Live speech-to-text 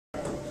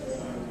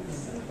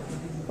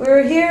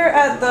We're here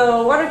at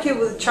the Water Cube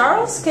with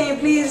Charles. Can you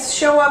please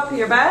show up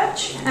your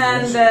badge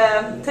and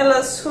tell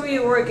us who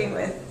you're working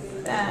with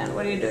and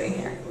what are you doing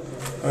here?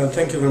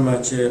 Thank you very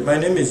much. My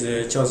name is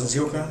Charles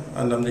Nzioka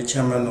and I'm the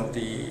chairman of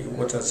the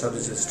Water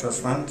Services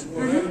Trust Fund.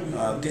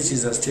 This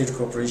is a state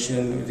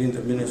corporation within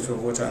the Ministry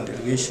of Water and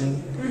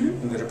Irrigation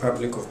in the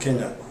Republic of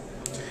Kenya.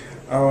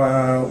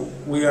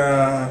 We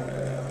are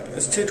a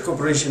state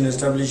corporation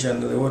established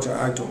under the Water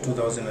Act of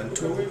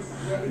 2002,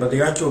 but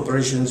the actual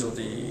operations of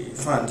the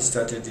fund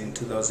started in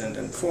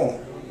 2004.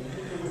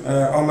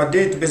 Our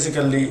mandate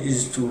basically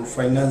is to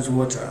finance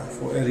water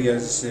for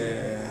areas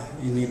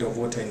in need of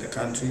water in the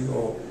country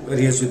or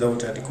areas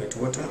without adequate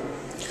water.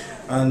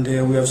 And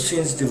we have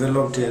since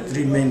developed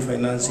three main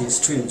financing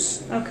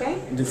streams.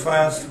 Okay. The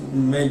first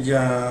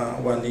major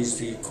one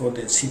is called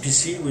the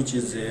CPC, which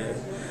is the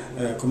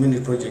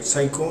Community Project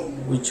Cycle,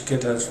 which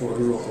caters for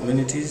rural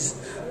communities.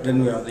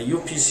 Then we have the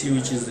UPC,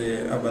 which is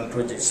the Urban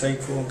Project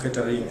Cycle,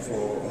 catering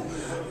for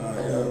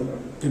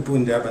people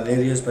in the urban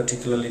areas,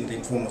 particularly in the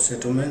informal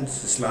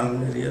settlements, the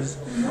slum areas.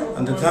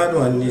 And the third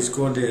one is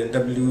called the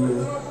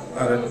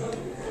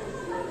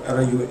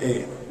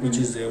WRUA, which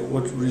is the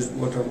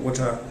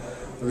Water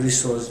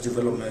Resource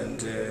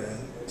Development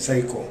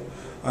Cycle.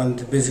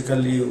 And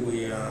basically,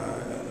 we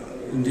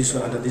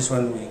under this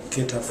one we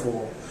cater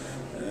for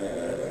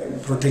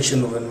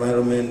protection of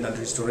environment and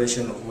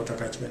restoration of water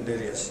catchment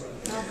areas.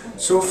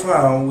 So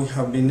far, we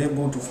have been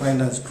able to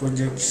finance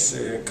projects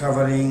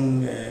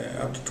covering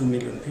up to 2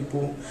 million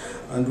people,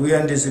 and we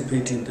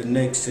anticipate in the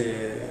next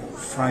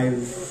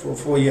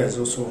 4 years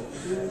or so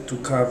to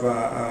cover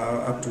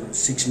up to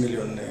 6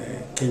 million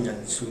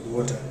Kenyans with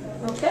water.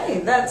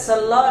 Okay, that's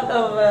a lot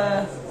of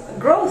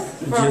growth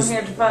from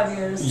here to 5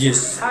 years.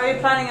 Yes. How are you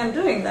planning on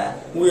doing that?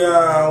 We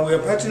are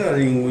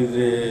partnering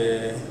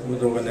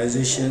with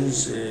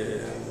organizations,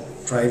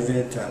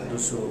 private and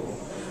also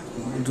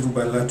through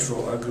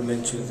bilateral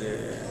agreements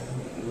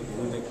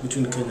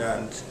between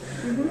Kenya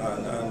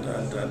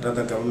and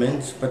other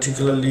governments.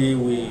 Particularly,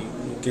 we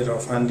get our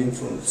funding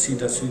from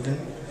CEDA Sweden.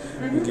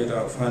 We get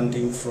our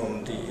funding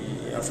from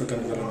the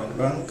African Development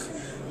Bank.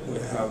 We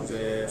have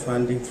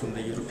funding from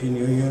the European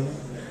Union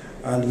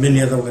and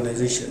many other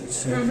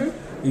organizations,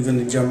 even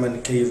the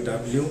German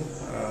KfW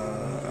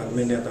and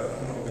many other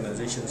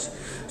organizations.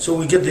 So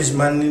we get this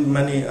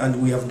money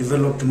and we have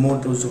developed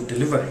models of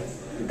delivery.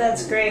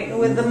 That's great.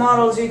 With the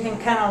models you can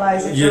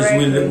canalize it Yes,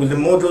 directly. with the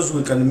models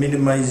we can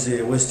minimize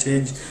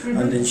wastage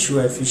and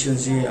ensure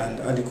efficiency and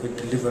adequate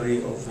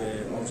delivery of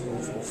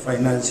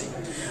financing.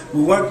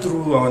 We work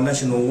through our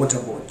national water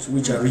boards,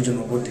 which are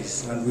regional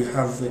bodies, and we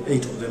have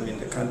 8 of them in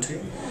the country.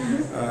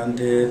 And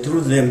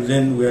through them,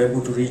 then we are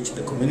able to reach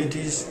the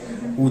communities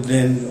who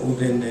then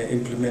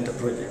implement a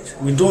project.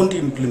 We don't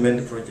implement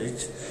the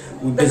project.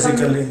 We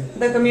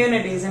the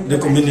communities implement. The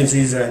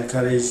communities are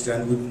encouraged,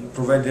 and we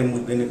provide them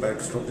with any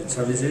backstopping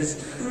services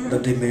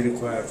that they may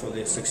require for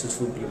the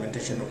successful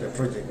implementation of their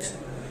project.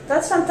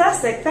 That's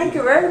fantastic. Thank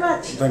you very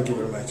much. Thank you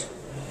very much.